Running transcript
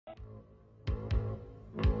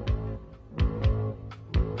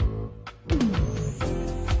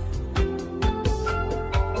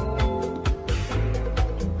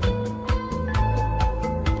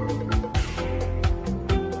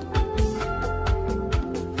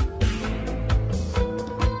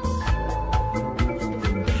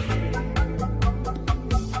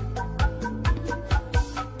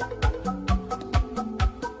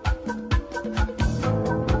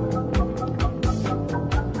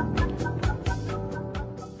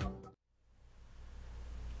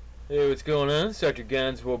Hey, what's going on? It's Dr.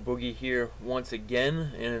 Gonzo Boogie here once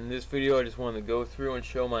again, and in this video I just wanted to go through and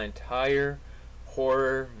show my entire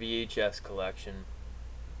horror VHS collection.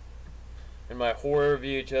 And my horror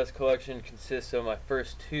VHS collection consists of my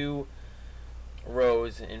first two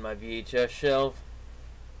rows in my VHS shelf,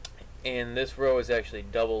 and this row is actually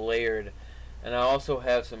double layered. And I also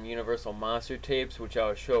have some Universal Monster tapes, which I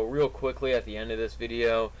will show real quickly at the end of this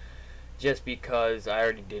video, just because I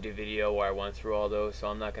already did a video where I went through all those, so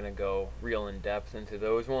I'm not going to go real in depth into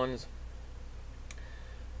those ones.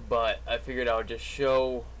 But I figured I would just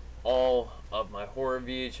show all of my horror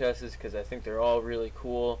VHSs because I think they're all really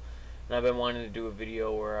cool, and I've been wanting to do a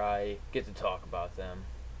video where I get to talk about them.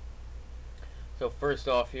 So first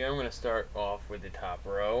off here, I'm going to start off with the top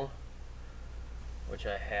row, which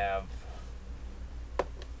I have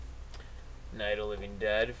Night of the Living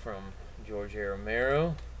Dead from George A.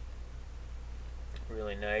 Romero.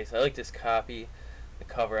 Really nice. I like this copy. The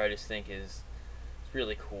cover I just think is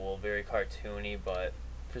really cool, very cartoony, but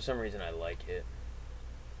for some reason I like it.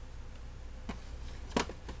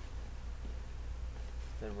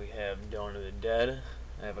 Then we have Dawn of the Dead.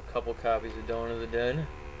 I have a couple copies of Dawn of the Dead.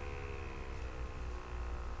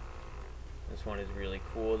 This one is really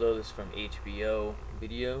cool though. This is from HBO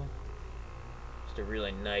Video. Just a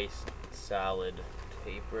really nice, solid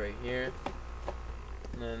tape right here.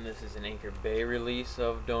 And then this is an Anchor Bay release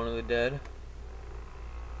of Dawn of the Dead.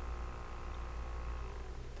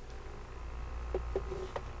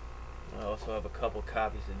 I also have a couple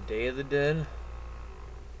copies of Day of the Dead.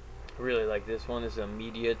 I really like this one. This is a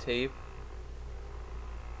media tape.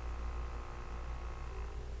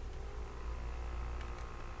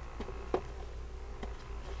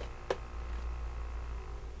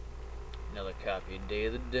 Another copy of Day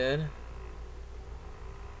of the Dead.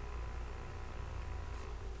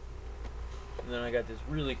 And then I got this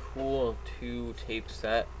really cool 2-tape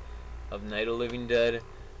set of Night of the Living Dead.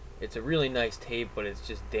 It's a really nice tape, but it's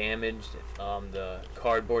just damaged. The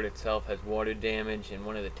cardboard itself has water damage, and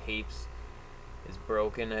one of the tapes is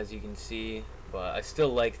broken, as you can see. But I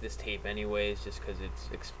still like this tape anyways, just because it's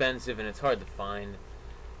expensive and it's hard to find.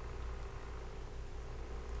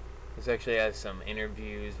 This actually has some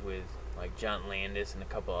interviews with like John Landis and a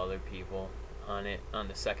couple other people on it, on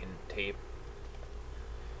the second tape.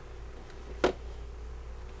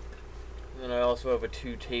 And I also have a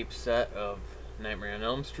 2-tape set of Nightmare on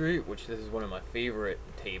Elm Street, which this is one of my favorite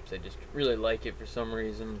tapes. I just really like it for some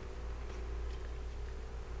reason.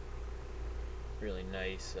 Really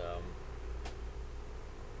nice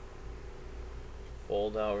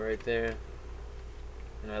fold out right there.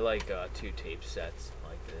 And I like 2-tape sets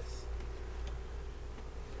like this.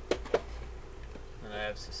 And I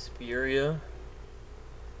have Suspiria,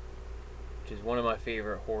 which is one of my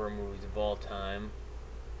favorite horror movies of all time.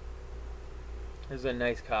 There's a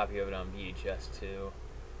nice copy of it on VHS too.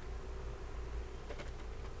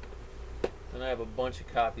 Then I have a bunch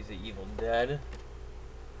of copies of Evil Dead.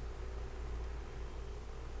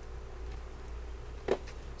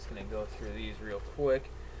 Just gonna go through these real quick,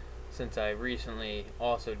 since I recently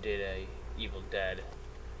also did a Evil Dead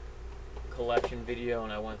collection video,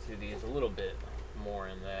 and I went through these a little bit more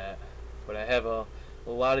in that. But I have a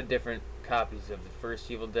lot of different copies of the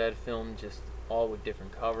first Evil Dead film, just all with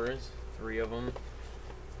different covers. 3 of them.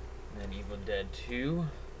 And then Evil Dead 2.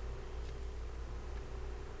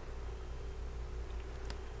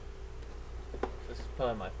 This is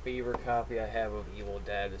probably my favorite copy I have of Evil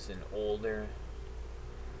Dead. It's an older,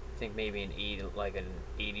 I think maybe an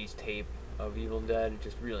 80s tape of Evil Dead.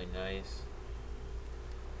 Just really nice.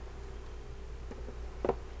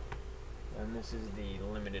 And this is the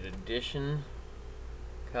limited edition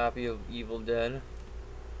copy of Evil Dead.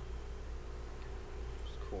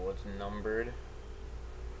 Cool, it's numbered.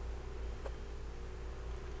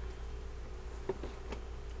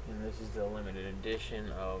 And this is the limited edition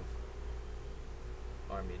of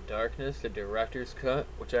Army of Darkness, the director's cut,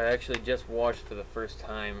 which I actually just watched for the first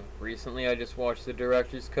time recently. I just watched the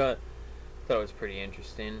director's cut. Thought it was pretty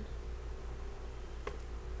interesting.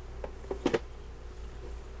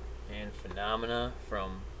 And Phenomena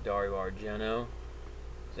from Dario Argento.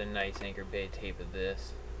 It's a nice Anchor Bay tape of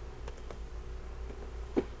this.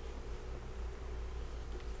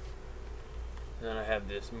 And then I have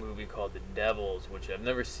this movie called The Devils, which I've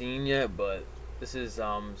never seen yet, but this is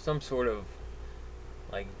some sort of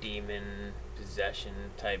like demon possession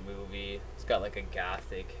type movie. It's got like a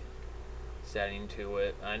gothic setting to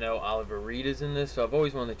it. I know Oliver Reed is in this, so I've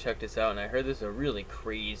always wanted to check this out, and I heard this is a really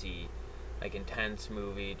crazy, like intense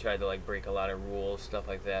movie. Tried to like break a lot of rules, stuff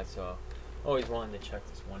like that, so always wanted to check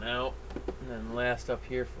this one out. And then last up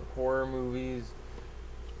here for horror movies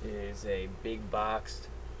is a big boxed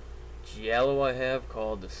giallo I have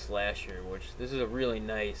called The Slasher, which this is a really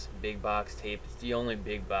nice big box tape. It's the only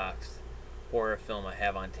big box horror film I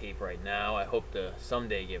have on tape right now. I hope to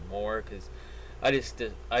someday get more, because I just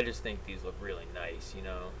think these look really nice, you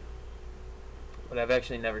know. But I've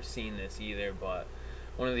actually never seen this either, but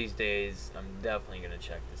one of these days I'm definitely going to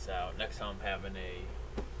check this out. Next time I'm having a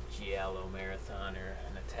giallo marathon or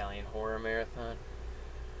an Italian horror marathon.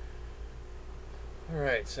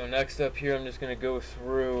 Alright, so next up here I'm just going to go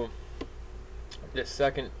through this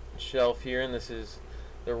second shelf here, and this is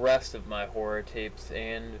the rest of my horror tapes,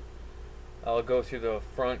 and I'll go through the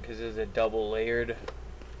front because this is a double layered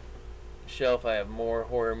shelf. I have more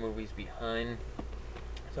horror movies behind,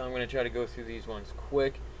 so I'm going to try to go through these ones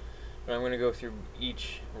quick, but I'm going to go through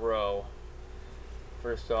each row.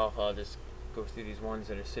 First off, I'll just go through these ones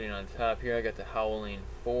that are sitting on top here. I got the Halloween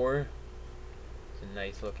 4. It's a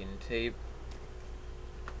nice looking tape.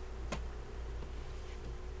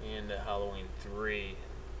 And the Halloween 3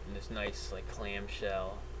 in this nice like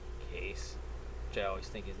clamshell case, which I always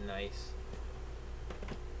think is nice.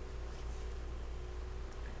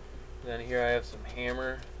 Then here I have some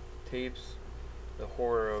Hammer tapes, the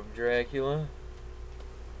Horror of Dracula,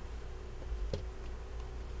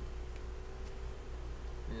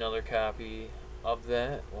 another copy of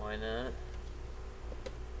that, why not?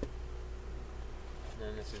 And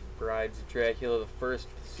then this is Brides of Dracula, the first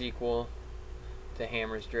sequel to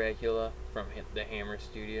Hammer's Dracula from the Hammer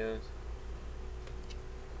Studios.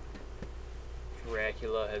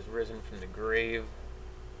 Dracula has risen from the grave.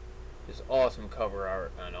 There's awesome cover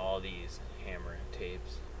art on all these Hammer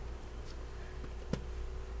tapes.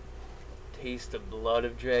 Taste the Blood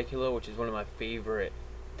of Dracula, which is one of my favorite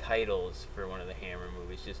titles for one of the Hammer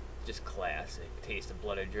movies. Just classic. Taste the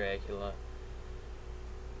Blood of Dracula.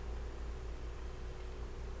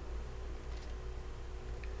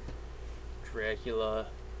 Dracula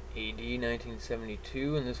AD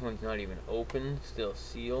 1972, and this one's not even open, still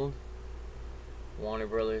sealed. Warner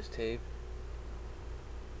Brothers tape.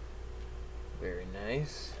 Very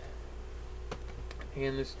nice.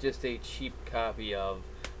 And this is just a cheap copy of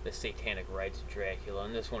the Satanic Rites of Dracula,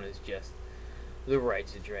 and this one is just The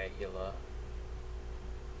Rites of Dracula,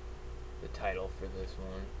 the title for this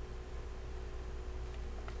one.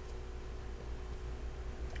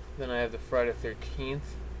 Then I have the Friday 13th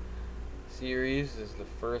series. This is the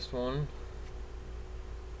first one.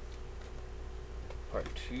 Part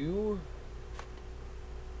 2.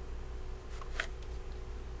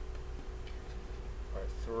 Part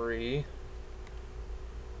 3.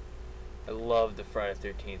 I love the Friday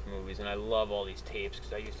 13th movies, and I love all these tapes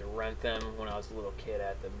because I used to rent them when I was a little kid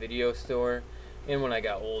at the video store, and when I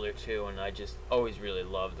got older too, and I just always really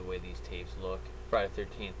loved the way these tapes look. Friday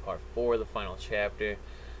 13th Part 4, the final chapter.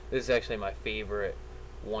 This is actually my favorite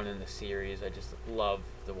one in the series. I just love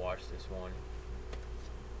to watch this one.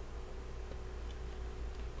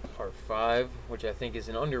 Part 5, which I think is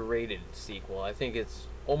an underrated sequel. I think it's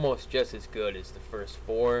almost just as good as the first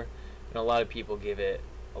 4, and a lot of people give it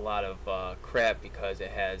a lot of crap because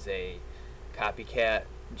it has a copycat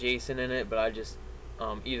Jason in it, but I just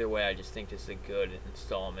either way, I just think this is a good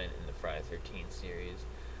installment in the Friday 13th series.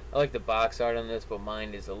 I like the box art on this, but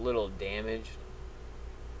mine is a little damaged,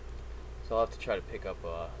 so I'll have to try to pick up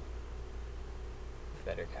a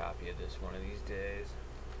better copy of this one of these days.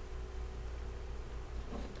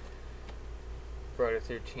 Friday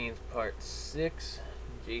 13th Part 6,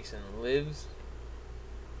 Jason Lives.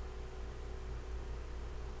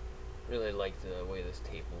 Really like the way this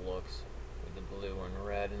tape looks with the blue and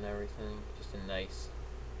red and everything. Just a nice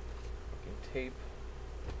looking tape.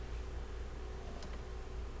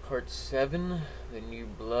 Part 7, The New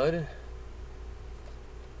Blood.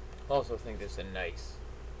 Also think this is a nice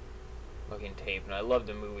looking tape, and I love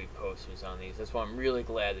the movie posters on these. That's why I'm really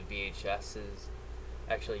glad the VHSs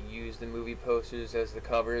actually use the movie posters as the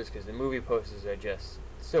covers, because the movie posters are just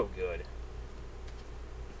so good.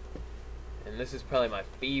 And this is probably my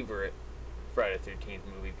favorite Friday 13th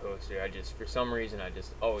movie poster. For some reason, I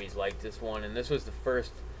just always liked this one. And this was the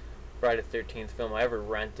first Friday 13th film I ever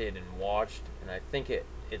rented and watched. And I think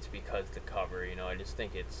it's because the cover, you know, I just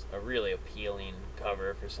think it's a really appealing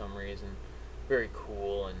cover for some reason. Very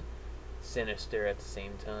cool and sinister at the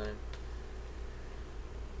same time.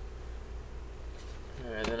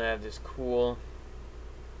 Alright, then I have this cool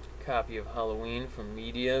copy of Halloween from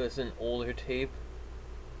Media. This is an older tape.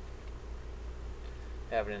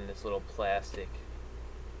 Have it in this little plastic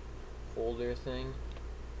holder thing.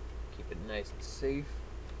 Keep it nice and safe.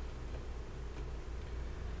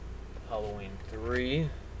 Halloween 3.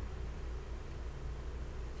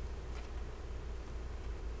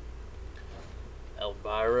 El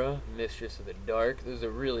Elvira, Mistress of the Dark. This is a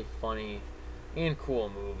really funny and cool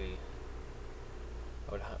movie.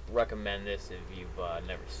 I would recommend this if you've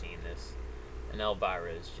never seen this. And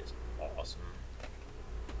Elvira is just awesome.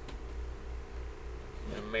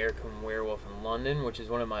 An American Werewolf in London, which is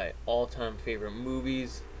one of my all-time favorite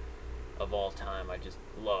movies of all time. I just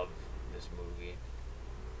love this movie.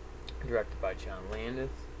 Directed by John Landis.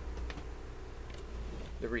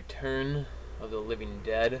 The Return of the Living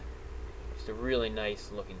Dead. Just a really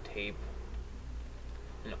nice looking tape.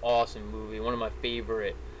 An awesome movie. One of my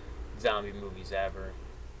favorite zombie movies ever.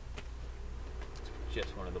 It's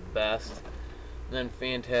just one of the best. And then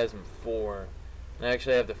Phantasm 4. And I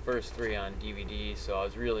actually have the first 3 on DVD, so I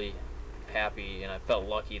was really happy and I felt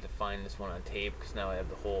lucky to find this one on tape because now I have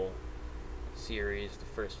the whole series, the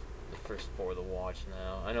first 4 to watch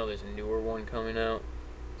now. I know there's a newer one coming out,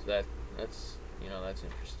 so that's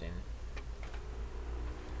interesting.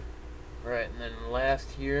 Right, and then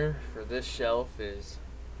last here for this shelf is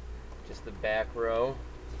just the back row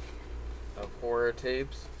of horror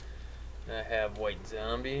tapes. And I have White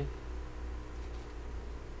Zombie.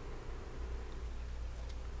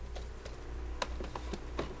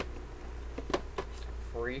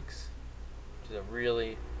 Freaks, which is a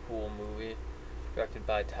really cool movie, directed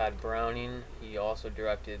by Todd Browning. He also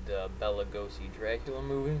directed the Bela Lugosi Dracula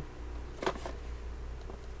movie.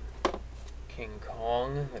 King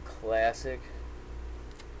Kong, the classic.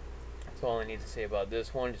 That's all I need to say about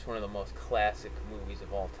this one. Just one of the most classic movies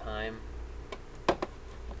of all time. The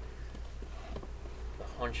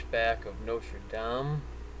Hunchback of Notre Dame.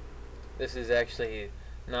 This is actually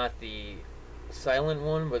not the silent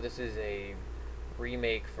one, but this is a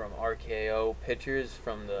remake from RKO Pictures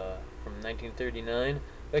from 1939.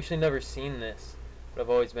 I've actually never seen this, but I've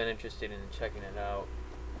always been interested in checking it out.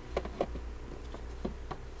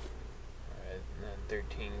 Alright, and then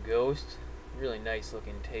 13 Ghosts. Really nice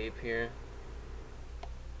looking tape here.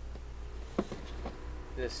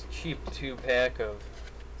 This cheap 2-pack of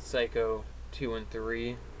Psycho 2 and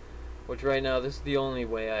 3, which right now this is the only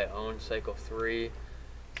way I own Psycho 3,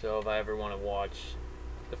 so if I ever want to watch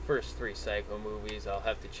the first 3 Psycho movies, I'll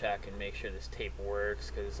have to check and make sure this tape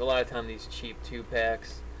works, because a lot of time these cheap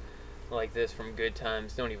 2-packs like this from Good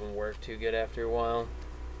Times don't even work too good after a while.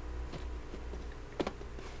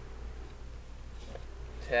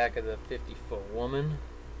 Attack of the 50-Foot Woman.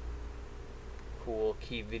 Cool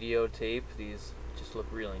key videotape. These just look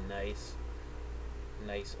really nice.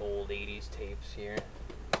 Nice old 80s tapes here.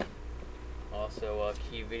 Also a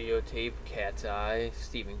key videotape, Cat's Eye,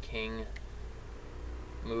 Stephen King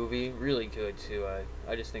movie. Really good too.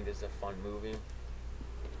 I just think this is a fun movie.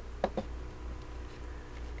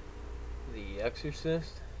 The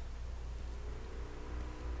Exorcist.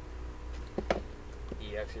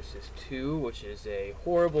 The Exorcist 2, which is a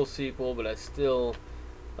horrible sequel, but I still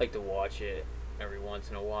like to watch it every once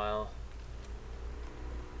in a while.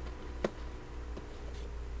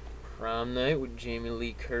 Prom Night with Jamie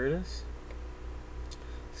Lee Curtis.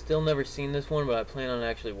 Still never seen this one, but I plan on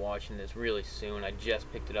actually watching this really soon. I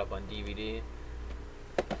just picked it up on DVD.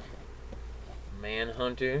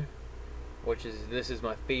 Manhunter, which this is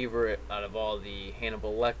my favorite out of all the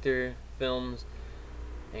Hannibal Lecter films,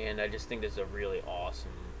 and I just think this is a really awesome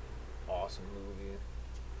movie.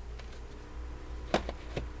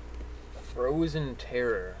 Frozen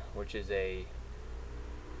Terror, which is an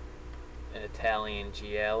Italian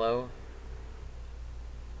giallo.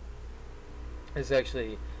 This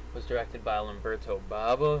actually was directed by Lamberto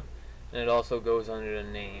Bava, and it also goes under the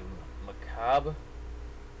name Macabre.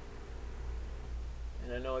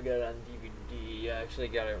 And I know I got it on DVD. I actually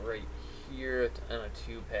got it right here on a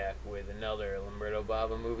 2-pack with another Lamberto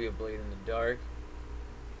Bava movie, A Blade in the Dark.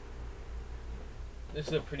 This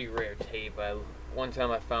is a pretty rare tape. One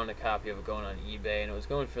time I found a copy of it going on eBay, and it was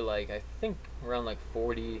going for like, I think around like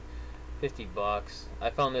 40, 50 bucks. I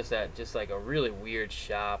found this at just like a really weird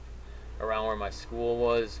shop around where my school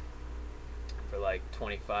was for like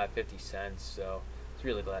 25, 50 cents, so I was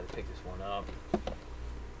really glad to pick this one up.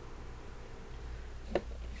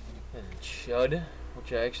 And Chud,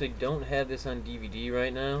 which I actually don't have this on DVD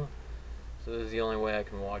right now, so this is the only way I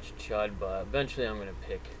can watch Chud, but eventually I'm going to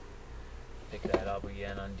pick that up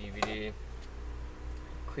again on DVD.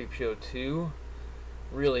 Creepshow 2,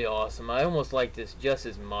 really awesome. I almost like this just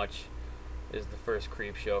as much as the first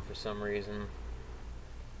Creepshow for some reason.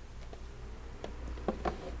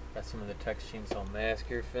 Got some of the Texas Chainsaw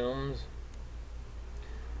Massacre films.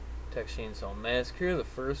 Texas Chainsaw Massacre, the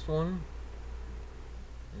first one.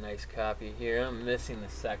 Nice copy here. I'm missing the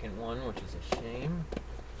second one, which is a shame.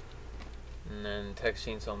 And then Texas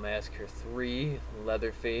Chainsaw Massacre 3,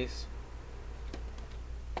 Leatherface.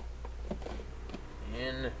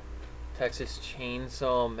 in Texas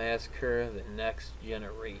Chainsaw Massacre: The Next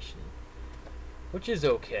Generation, which is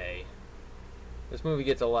okay. This movie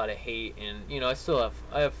gets a lot of hate, and you know,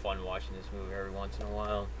 I have fun watching this movie every once in a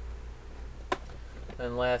while.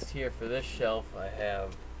 And last here for this shelf, I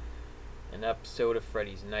have an episode of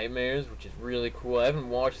Freddy's Nightmares, which is really cool. I haven't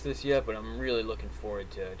watched this yet, but I'm really looking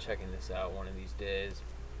forward to checking this out one of these days.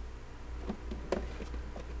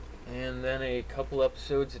 And then a couple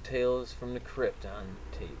episodes of Tales from the Crypt on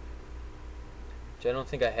tape, which I don't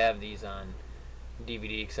think I have these on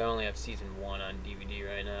DVD because I only have season 1 on DVD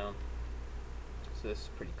right now. So this is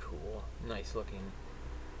pretty cool. Nice looking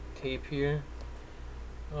tape here.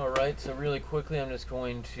 Alright, so really quickly I'm just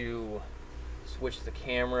going to switch the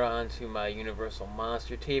camera onto my Universal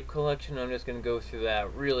Monster tape collection. I'm just going to go through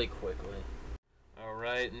that really quickly.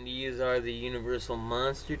 Alright, and these are the Universal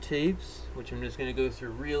Monster tapes, which I'm just going to go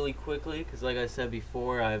through really quickly because like I said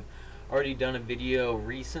before, I've already done a video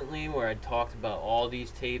recently where I talked about all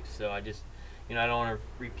these tapes, so I just, you know, I don't want to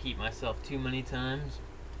repeat myself too many times.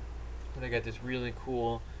 But I got this really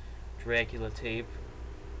cool Dracula tape.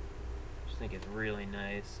 I just think it's really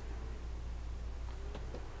nice.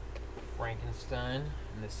 Frankenstein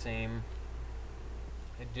in the same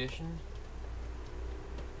edition.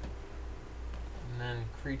 And then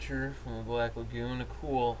Creature from the Black Lagoon, a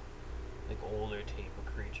cool, like, older tape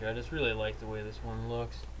of Creature. I just really like the way this one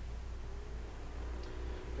looks.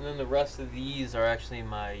 And then the rest of these are actually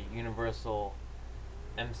my Universal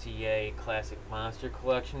MCA Classic Monster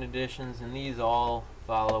Collection editions, and these all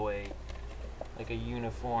follow a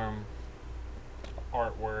uniform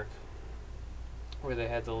artwork where they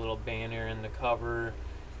had the little banner and the cover,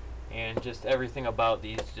 and just everything about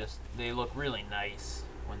these, just they look really nice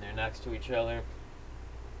when they're next to each other.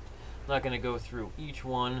 I'm not going to go through each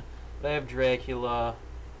one, but I have Dracula.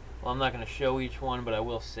 Well, I'm not going to show each one, but I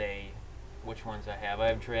will say which ones I have. I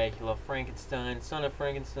have Dracula, Frankenstein, Son of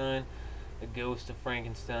Frankenstein, The Ghost of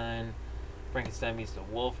Frankenstein, Frankenstein meets the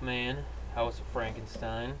Wolfman, House of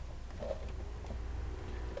Frankenstein,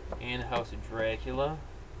 and House of Dracula,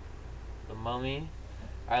 The Mummy,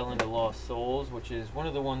 Island of Lost Souls, which is one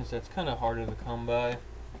of the ones that's kind of harder to come by,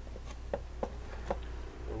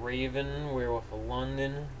 The Raven, Werewolf of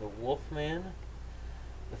London, The Wolfman,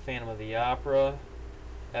 The Phantom of the Opera,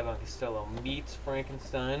 Abbott and Costello meets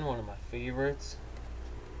Frankenstein, one of my favorites.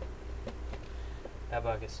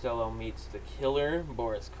 Abbott and Costello meets The Killer,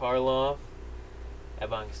 Boris Karloff.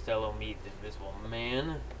 Abbott and Costello meet The Invisible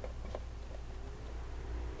Man.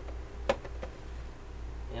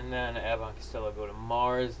 And then Abbott and Costello go to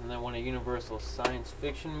Mars. And then one of Universal's science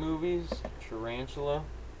fiction movies, Tarantula.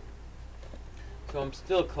 So I'm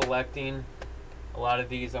still collecting a lot of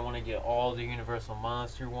these. I want to get all the Universal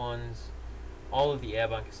Monster ones, all of the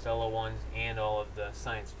Abbott and Costello ones, and all of the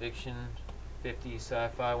science fiction 50s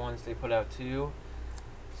sci-fi ones they put out too.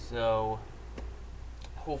 So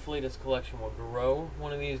hopefully this collection will grow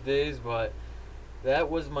one of these days, but that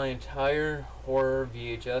was my entire horror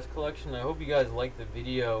VHS collection. I hope you guys liked the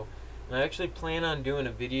video, and I actually plan on doing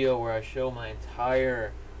a video where I show my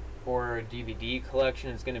entire horror DVD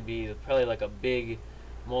collection. It's going to be probably like a big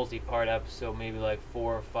multi-part episode, maybe like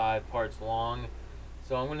 4 or 5 parts long.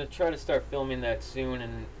 So I'm going to try to start filming that soon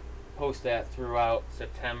and post that throughout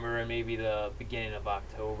September and maybe the beginning of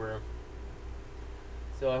October.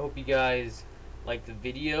 So I hope you guys liked the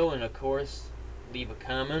video, and of course leave a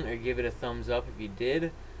comment or give it a thumbs up if you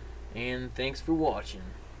did, and thanks for watching.